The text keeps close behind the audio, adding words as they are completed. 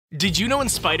Did you know in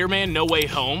Spider-Man No Way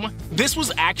Home, this was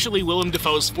actually Willem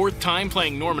Dafoe's fourth time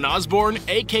playing Norman Osborn,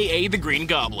 aka the Green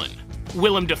Goblin.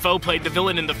 Willem Dafoe played the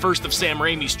villain in the first of Sam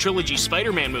Raimi's trilogy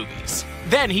Spider-Man movies.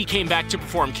 Then he came back to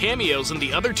perform cameos in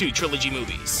the other two trilogy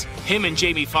movies. Him and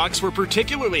Jamie Foxx were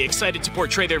particularly excited to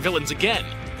portray their villains again,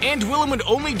 and Willem would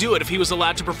only do it if he was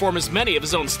allowed to perform as many of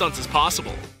his own stunts as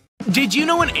possible. Did you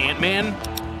know in Ant-Man,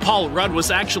 Paul Rudd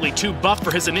was actually too buff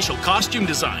for his initial costume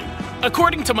design?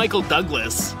 According to Michael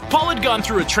Douglas, Paul had gone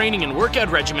through a training and workout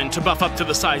regimen to buff up to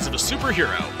the size of a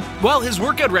superhero. Well, his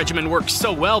workout regimen worked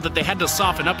so well that they had to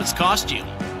soften up his costume.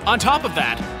 On top of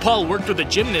that, Paul worked with a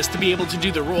gymnast to be able to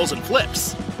do the rolls and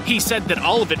flips. He said that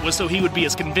all of it was so he would be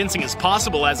as convincing as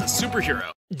possible as a superhero.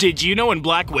 Did you know in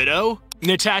Black Widow,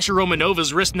 Natasha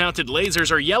Romanova's wrist-mounted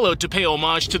lasers are yellow to pay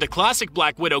homage to the classic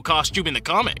Black Widow costume in the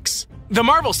comics? The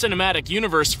Marvel Cinematic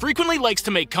Universe frequently likes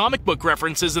to make comic book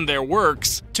references in their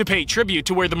works to pay tribute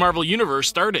to where the Marvel Universe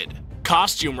started.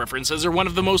 Costume references are one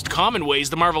of the most common ways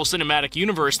the Marvel Cinematic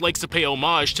Universe likes to pay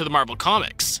homage to the Marvel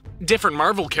Comics. Different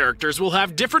Marvel characters will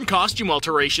have different costume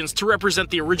alterations to represent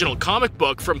the original comic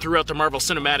book from throughout the Marvel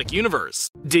Cinematic Universe.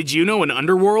 Did you know in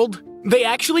Underworld, they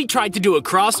actually tried to do a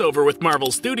crossover with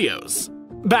Marvel Studios?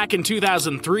 Back in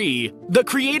 2003, the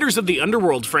creators of the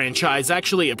Underworld franchise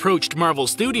actually approached Marvel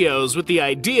Studios with the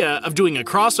idea of doing a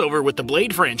crossover with the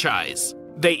Blade franchise.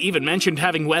 They even mentioned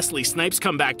having Wesley Snipes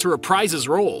come back to reprise his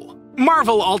role.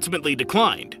 Marvel ultimately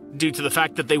declined, due to the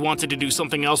fact that they wanted to do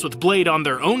something else with Blade on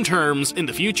their own terms in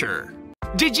the future.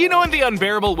 Did you know in The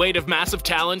Unbearable Weight of Massive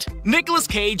Talent, Nicolas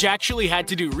Cage actually had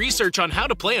to do research on how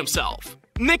to play himself?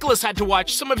 Nicolas had to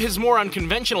watch some of his more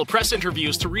unconventional press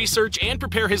interviews to research and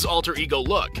prepare his alter ego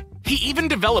look. He even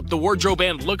developed the wardrobe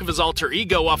and look of his alter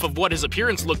ego off of what his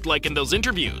appearance looked like in those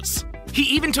interviews. He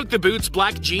even took the boots,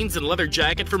 black jeans, and leather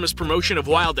jacket from his promotion of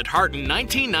Wild at Heart in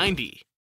 1990.